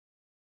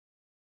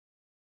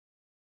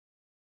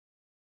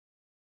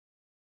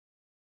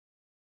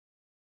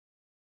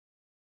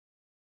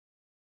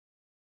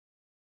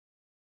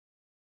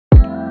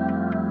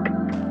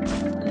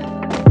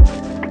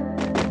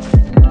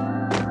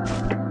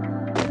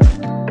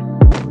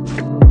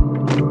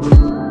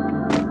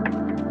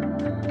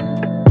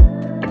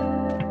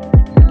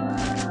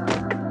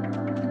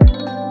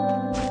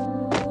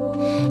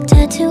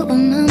Tattoo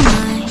on my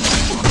mind,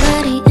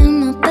 body in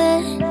my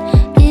bed.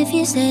 If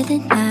you say the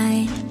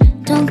night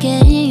don't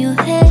get in your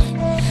head,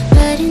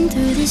 riding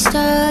through the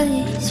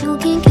stars, you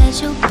can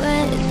catch your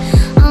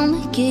breath.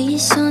 I'ma give you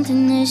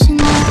something that you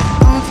never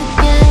won't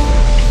forget.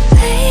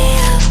 Lay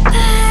your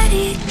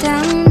body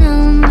down,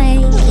 I'll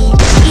make it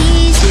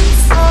easy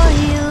for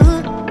you.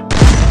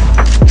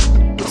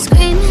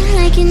 Screaming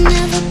like you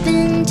never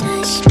been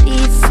touched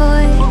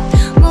before,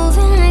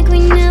 moving like we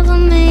never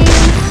made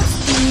love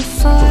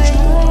before.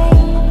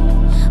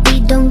 We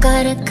don't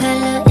got a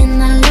color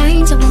in our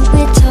lines of what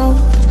we're told.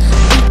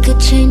 We could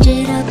change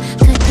it up,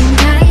 cut them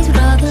ties with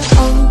all the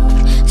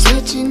old,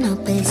 switching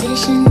up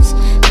positions,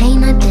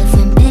 paint a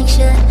different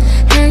picture.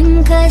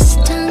 Handcuffs,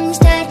 tongues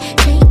that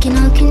taking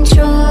all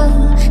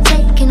control,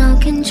 taking all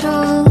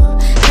control.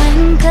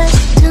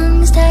 Handcuffs,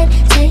 tongues that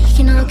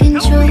taking all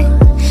control,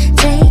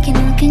 taking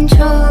all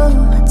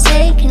control,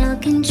 taking all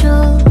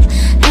control.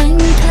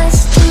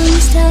 Handcuffs,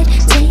 tongues that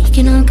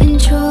taking all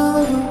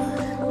control.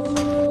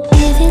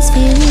 If it's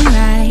feeling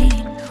right,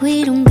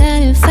 we don't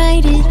gotta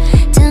fight it.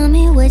 Tell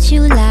me what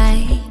you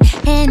like,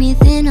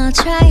 anything I'll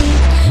try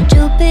it.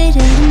 Jupiter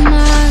to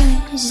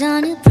Mars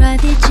on a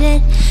private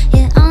jet.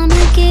 Yeah, I'ma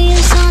give you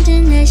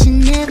something that you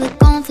never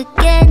gon'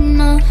 forget.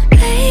 No,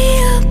 lay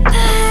your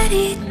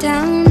body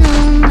down,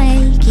 I'll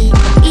make it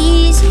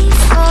easy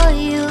for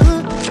you.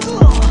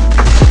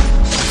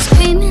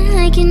 Screaming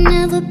like you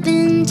never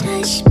been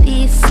touched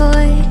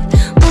before,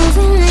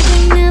 moving like we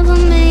never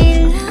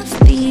made love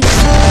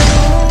before.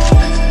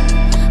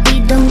 We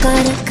don't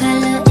got a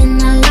color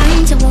in our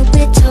lines of what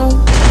we're told.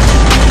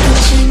 We can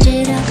change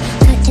it up,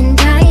 cutting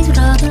ties with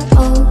all the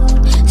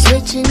old,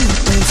 switching up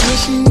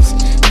positions,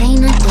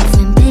 paint a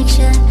different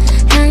picture.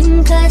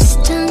 Handcuffs,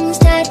 tongues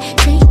that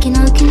taking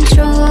all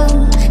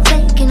control,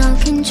 taking all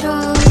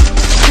control.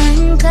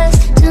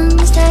 Handcuffs,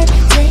 tongues that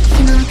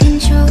taking all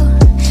control,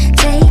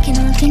 taking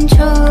all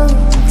control,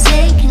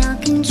 taking all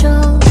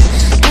control.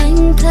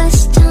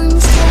 Handcuffs,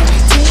 tongues that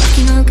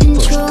taking all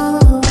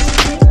control,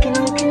 taking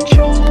all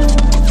control,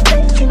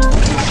 taking all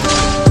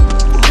control.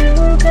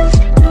 Handcuffs,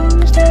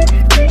 tongues that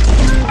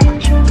taking all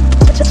control,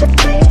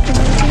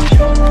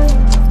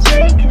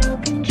 taking all control, taking all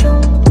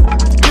control.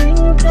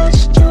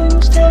 Handcuffs,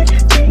 tongues that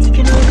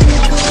taking all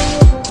control.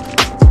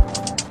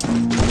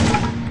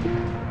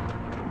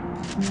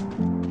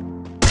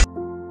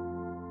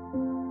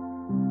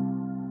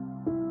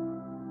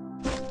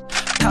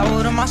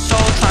 Power to my soul,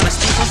 trying to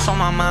speak what's on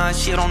my mind.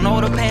 She don't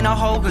know the pain I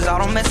hold, cause I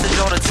don't message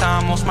all the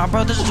time. Most my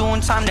brothers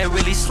doing time, they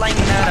really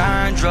slanging that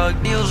iron.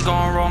 Drug deals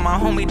going wrong, my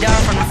homie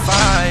died from the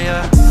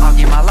fire. I'll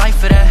give my life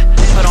for that,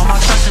 put all my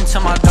trust into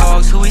my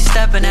dogs, who he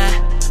stepping at.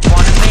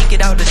 Wanna make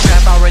it out the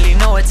trap, I really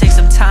know it takes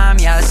some time.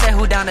 Yeah, I said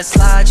who down the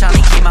slide, trying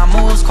to keep my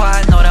moves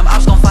quiet. Know them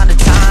ops gon' find the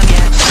time,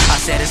 yeah. I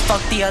said it's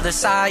fuck the other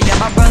side, yeah.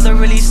 My brother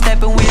really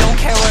stepping, we don't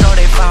care what all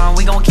they find.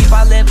 We gon' keep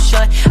our lips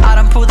shut, I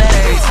done prove that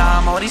every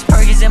time. All these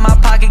perkies in my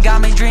pocket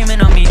got me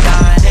dreaming of me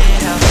dying.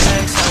 Ain't have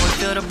sex, how we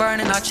feel the burn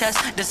in our chest.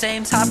 The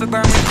same type of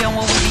burn we feel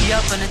when we be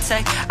up in the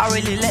tech. I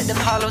really let them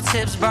hollow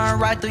tips burn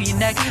right through your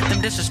neck. Them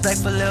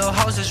disrespectful little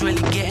hoes is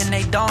really getting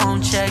they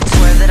dome checked.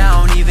 Swear that I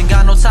don't even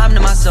got no time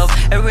to myself.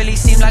 It really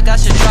seems like I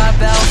should drop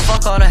out,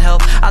 fuck all the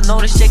help. I know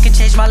this shit can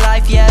change my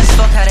life, yes,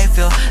 fuck how they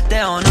feel. They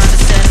don't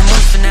understand the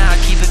moves, for now I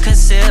keep it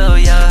concealed,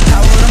 yeah.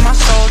 Power to my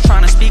soul,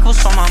 trying to speak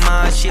what's on my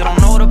mind. She don't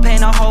know the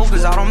pain I hold,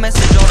 cause I don't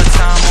message all the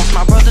time. Most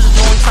my brothers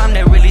doing time,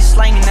 they really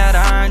slanging that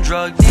iron.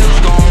 Drug deals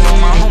going wrong,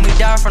 my homie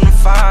died from the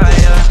fire.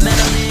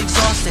 Mentally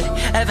exhausted,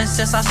 ever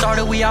since I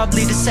started we all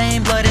bleed the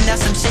same blood. And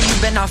that's some shit you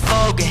better not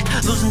forget.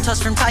 Losing touch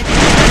from typing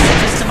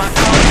messages to my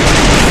phone.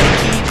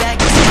 Keep back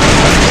into my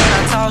heart when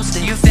I tossed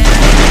it. You feel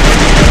me?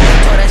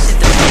 Throw that shit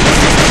to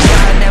pieces.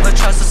 I never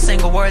trust a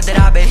single word that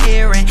I've been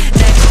hearing.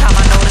 Next time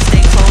I know this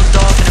thing closed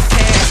off in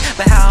appearance,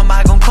 but how am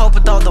I gonna cope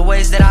with all the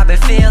ways that I've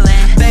been feeling?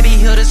 Baby,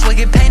 heal this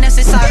wicked pain that's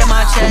inside of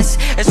my chest.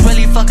 It's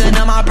really fucking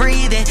up my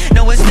breathing.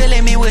 No, it's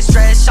filling me with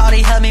stress.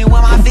 Shawty help me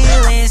with my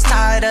feelings.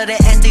 Tired of the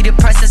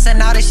antidepressants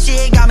and all this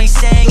shit got me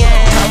singing.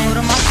 Power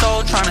to my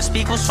soul, trying to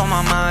speak what's on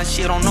my mind.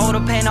 She don't know the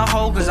pain I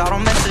hold, cause I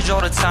don't message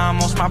all the time.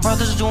 Most my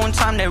brothers doing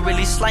time, they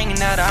really slanging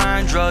that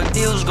iron. Drug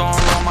deals going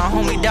wrong, my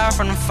homie died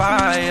from the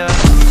fire.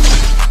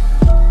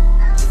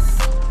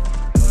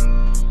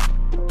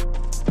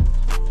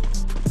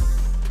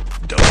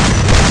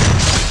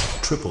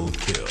 Triple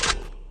kill.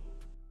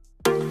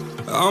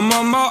 I'm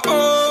on my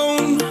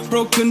own,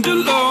 broken and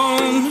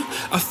alone.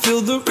 I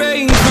feel the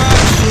rain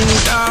crashing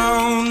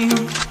down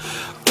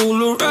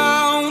all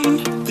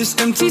around this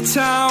empty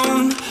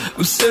town.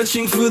 I'm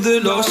searching for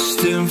the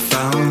lost and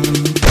found,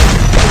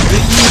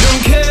 but you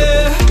don't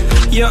care,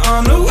 you're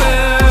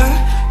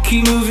unaware.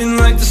 Keep moving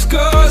like the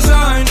scars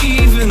aren't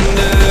even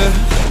there.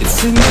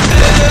 It's in the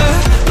air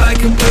like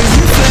a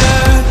blazing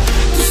flare.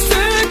 Just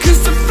stare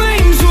cause the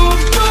flames will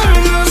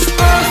burn us.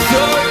 I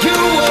thought you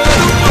were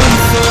the one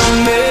for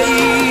me.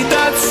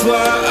 That's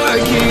why I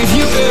gave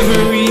you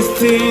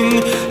everything.